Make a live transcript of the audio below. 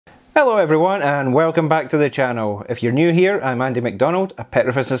Hello everyone and welcome back to the channel. If you're new here, I'm Andy McDonald, a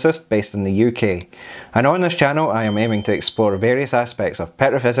petrophysicist based in the UK. And on this channel I am aiming to explore various aspects of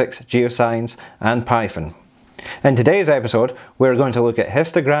petrophysics, geoscience and Python. In today's episode we're going to look at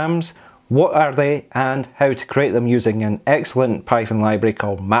histograms, what are they and how to create them using an excellent Python library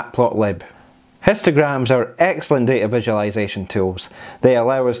called Matplotlib. Histograms are excellent data visualization tools. They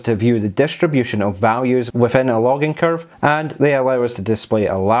allow us to view the distribution of values within a logging curve, and they allow us to display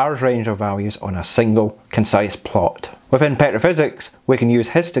a large range of values on a single, concise plot. Within petrophysics, we can use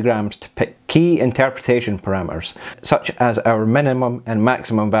histograms to pick key interpretation parameters, such as our minimum and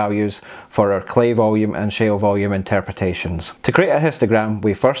maximum values for our clay volume and shale volume interpretations. To create a histogram,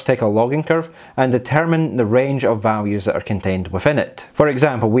 we first take a logging curve and determine the range of values that are contained within it. For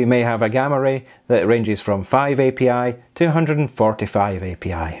example, we may have a gamma ray that ranges from 5 API to 145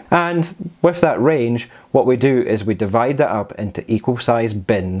 API. And with that range, what we do is we divide that up into equal size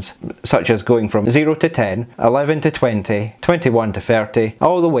bins, such as going from 0 to 10, 11 to 20, 21 to 30,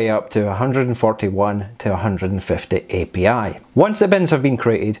 all the way up to 141 to 150 API. Once the bins have been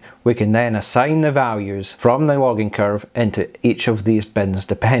created, we can then assign the values from the logging curve into each of these bins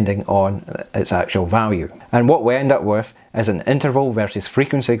depending on its actual value. And what we end up with is an interval versus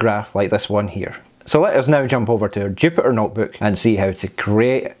frequency graph like this one here. So let us now jump over to our Jupyter notebook and see how to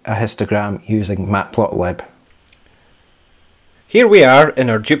create a histogram using Matplotlib. Here we are in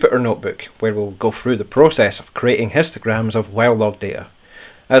our Jupyter notebook, where we'll go through the process of creating histograms of well-logged data.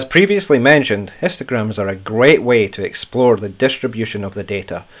 As previously mentioned, histograms are a great way to explore the distribution of the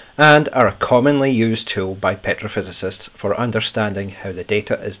data and are a commonly used tool by petrophysicists for understanding how the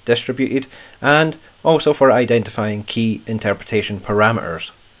data is distributed and also for identifying key interpretation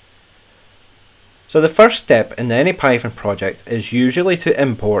parameters. So the first step in any Python project is usually to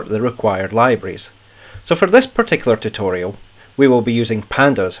import the required libraries. So for this particular tutorial, we will be using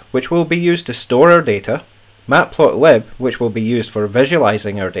Pandas, which will be used to store our data, Matplotlib, which will be used for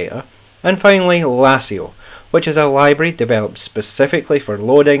visualizing our data, and finally Lasio, which is a library developed specifically for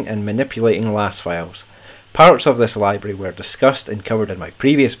loading and manipulating LAS files. Parts of this library were discussed and covered in my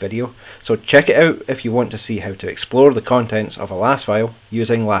previous video, so check it out if you want to see how to explore the contents of a LAS file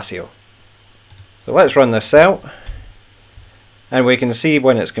using Lasio. So let's run this cell, and we can see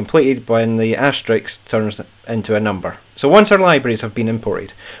when it's completed when the asterisk turns into a number. So once our libraries have been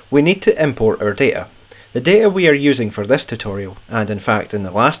imported, we need to import our data. The data we are using for this tutorial, and in fact in the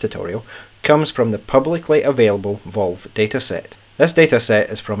last tutorial, comes from the publicly available Volve dataset. This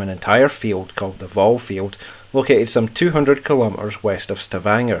dataset is from an entire field called the Volve field, located some 200 kilometers west of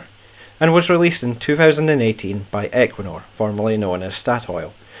Stavanger, and was released in 2018 by Equinor, formerly known as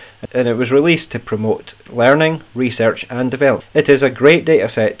Statoil. And it was released to promote learning, research and development. It is a great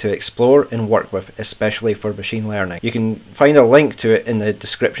dataset to explore and work with, especially for machine learning. You can find a link to it in the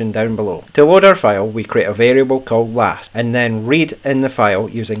description down below. To load our file, we create a variable called las and then read in the file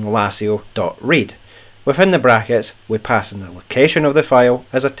using lasio.read. Within the brackets, we pass in the location of the file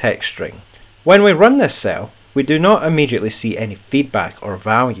as a text string. When we run this cell, we do not immediately see any feedback or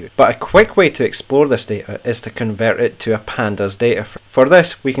value, but a quick way to explore this data is to convert it to a Pandas data frame. For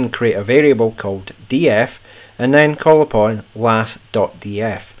this, we can create a variable called df and then call upon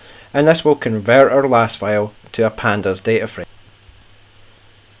las.df, and this will convert our las file to a Pandas data frame.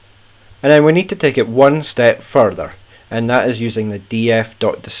 And then we need to take it one step further, and that is using the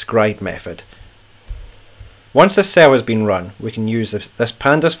df.describe method. Once this cell has been run, we can use this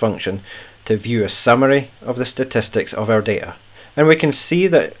Pandas function to view a summary of the statistics of our data, and we can see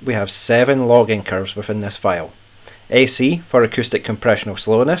that we have 7 logging curves within this file. AC for acoustic compressional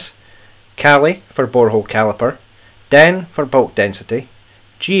slowness, Cali for borehole caliper, DEN for bulk density,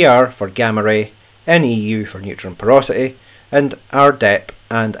 GR for gamma ray, NEU for neutron porosity, and RDEP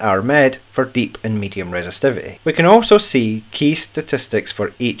and RMED for deep and medium resistivity. We can also see key statistics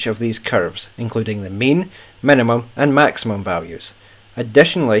for each of these curves, including the mean, minimum and maximum values.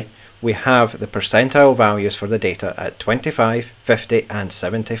 Additionally, we have the percentile values for the data at 25, 50 and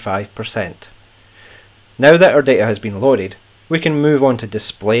 75%. Now that our data has been loaded, we can move on to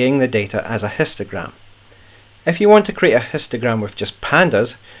displaying the data as a histogram. If you want to create a histogram with just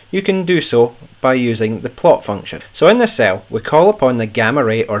pandas, you can do so by using the plot function. So in this cell, we call upon the gamma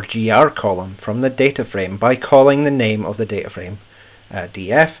ray or GR column from the data frame by calling the name of the data frame,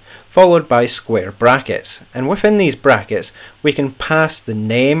 df, followed by square brackets, and within these brackets we can pass the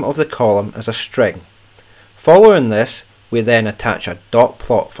name of the column as a string. Following this, we then attach a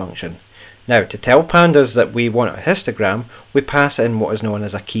 .plot function. Now, to tell pandas that we want a histogram, we pass in what is known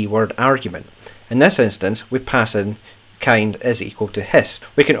as a keyword argument. In this instance, we pass in kind is equal to hist.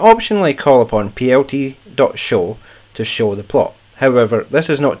 We can optionally call upon plt.show to show the plot. However, this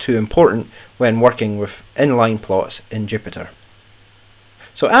is not too important when working with inline plots in Jupyter.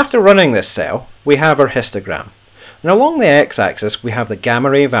 So after running this cell, we have our histogram. And along the x-axis we have the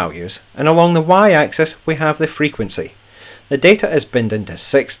gamma ray values, and along the y-axis we have the frequency. The data is binned into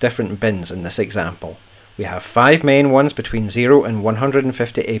 6 different bins in this example. We have 5 main ones between 0 and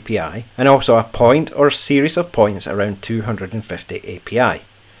 150 API, and also a point or series of points around 250 API.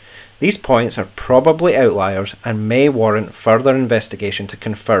 These points are probably outliers and may warrant further investigation to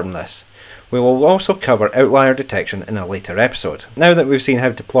confirm this. We will also cover outlier detection in a later episode. Now that we've seen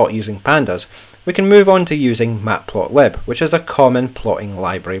how to plot using Pandas, we can move on to using Matplotlib, which is a common plotting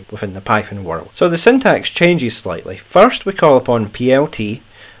library within the Python world. So the syntax changes slightly. First we call upon PLT,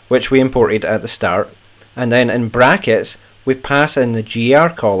 which we imported at the start, and then in brackets we pass in the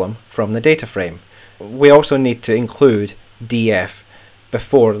GR column from the data frame. We also need to include df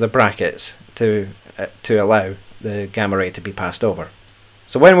before the brackets to allow the gamma ray to be passed over.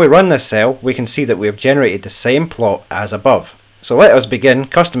 So when we run this cell, we can see that we have generated the same plot as above. So let us begin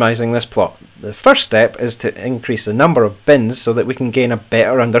customizing this plot. The first step is to increase the number of bins so that we can gain a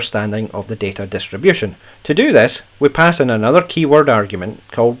better understanding of the data distribution. To do this, we pass in another keyword argument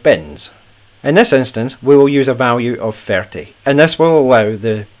called bins. In this instance, we will use a value of 30, and this will allow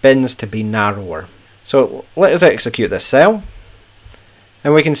the bins to be narrower. So let us execute this cell,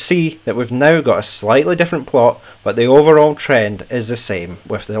 and we can see that we've now got a slightly different plot, but the overall trend is the same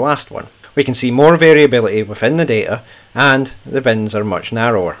with the last one. We can see more variability within the data, and the bins are much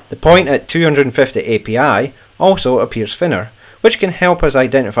narrower. The point at 250 API also appears thinner, which can help us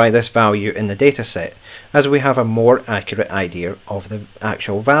identify this value in the dataset, as we have a more accurate idea of the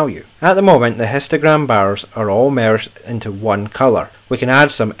actual value. At the moment, the histogram bars are all merged into one colour. We can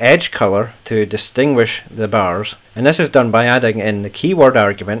add some edge colour to distinguish the bars, and this is done by adding in the keyword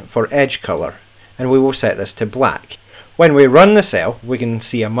argument for edge colour, and we will set this to black. When we run the cell, we can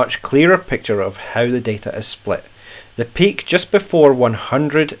see a much clearer picture of how the data is split. The peak just before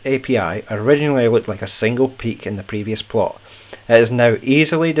 100 API originally looked like a single peak in the previous plot. It is now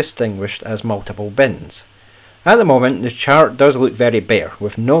easily distinguished as multiple bins. At the moment, the chart does look very bare,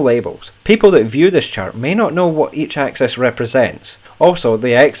 with no labels. People that view this chart may not know what each axis represents. Also,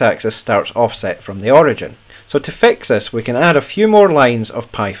 the x-axis starts offset from the origin. So to fix this, we can add a few more lines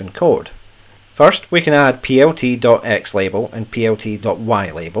of Python code. First, we can add plt.xlabel and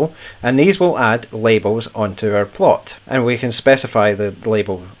plt.ylabel, and these will add labels onto our plot. And we can specify the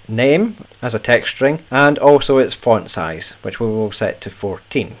label name as a text string, and also its font size, which we will set to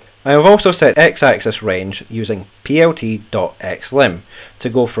 14. I have also set x-axis range using plt.xlim to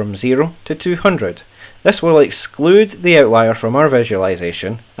go from 0 to 200. This will exclude the outlier from our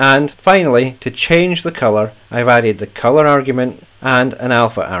visualization, and finally, to change the colour, I've added the colour argument and an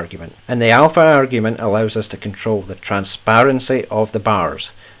alpha argument. And the alpha argument allows us to control the transparency of the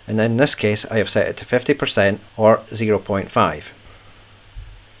bars, and in this case I have set it to 50% or 0.5.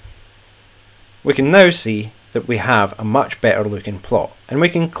 We can now see that we have a much better looking plot, and we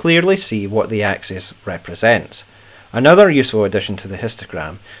can clearly see what the axis represents. Another useful addition to the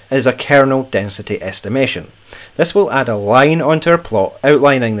histogram is a kernel density estimation. This will add a line onto our plot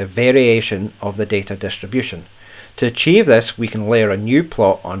outlining the variation of the data distribution. To achieve this, we can layer a new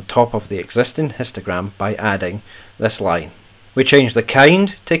plot on top of the existing histogram by adding this line. We change the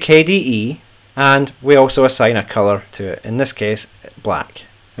kind to KDE, and we also assign a colour to it, in this case black.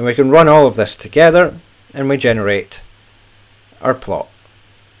 And we can run all of this together and we generate our plot.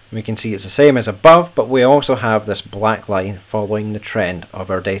 We can see it's the same as above, but we also have this black line following the trend of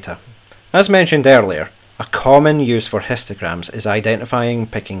our data. As mentioned earlier, a common use for histograms is identifying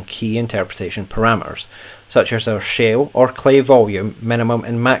and picking key interpretation parameters, such as our shale or clay volume minimum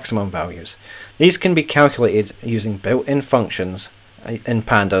and maximum values. These can be calculated using built-in functions in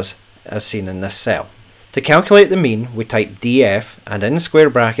Pandas as seen in this cell. To calculate the mean, we type df, and in square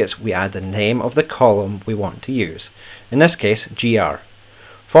brackets we add the name of the column we want to use, in this case gr.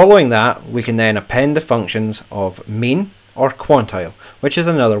 Following that, we can then append the functions of mean or quantile, which is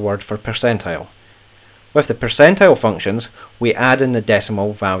another word for percentile. With the percentile functions, we add in the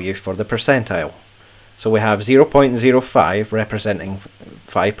decimal value for the percentile. So we have 0.05 representing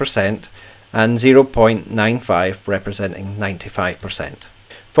 5% and 0.95 representing 95%.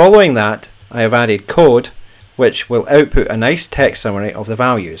 Following that, I have added code which will output a nice text summary of the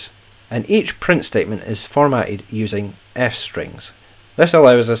values, and each print statement is formatted using f strings. This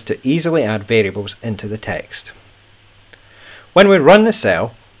allows us to easily add variables into the text. When we run the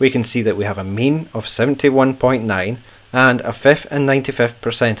cell, we can see that we have a mean of 71.9 and a 5th and 95th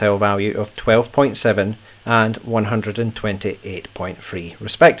percentile value of 12.7 and 128.3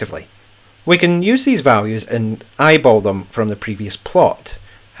 respectively. We can use these values and eyeball them from the previous plot.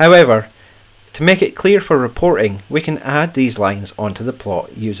 However, to make it clear for reporting, we can add these lines onto the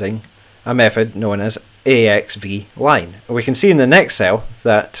plot using a method known as axvline. We can see in the next cell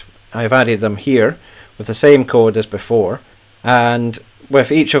that I've added them here with the same code as before, and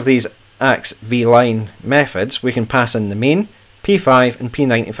with each of these axvline methods we can pass in the mean, P5 and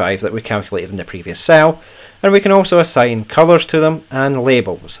P95 that we calculated in the previous cell, and we can also assign colours to them and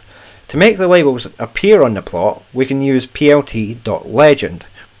labels. To make the labels appear on the plot, we can use plt.legend.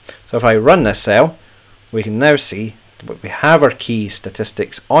 So if I run this cell, we can now see that we have our key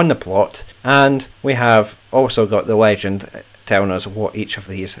statistics on the plot, and we have also got the legend telling us what each of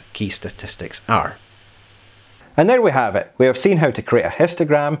these key statistics are. And there we have it. We have seen how to create a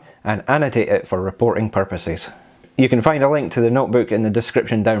histogram and annotate it for reporting purposes. You can find a link to the notebook in the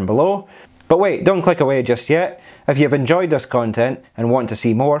description down below. But wait, don't click away just yet. If you've enjoyed this content and want to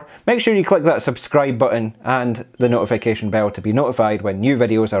see more, make sure you click that subscribe button and the notification bell to be notified when new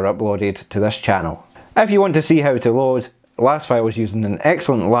videos are uploaded to this channel. If you want to see how to load LAS files using an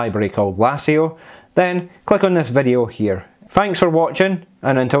excellent library called Lasio, then click on this video here. Thanks for watching,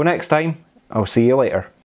 and until next time, I'll see you later.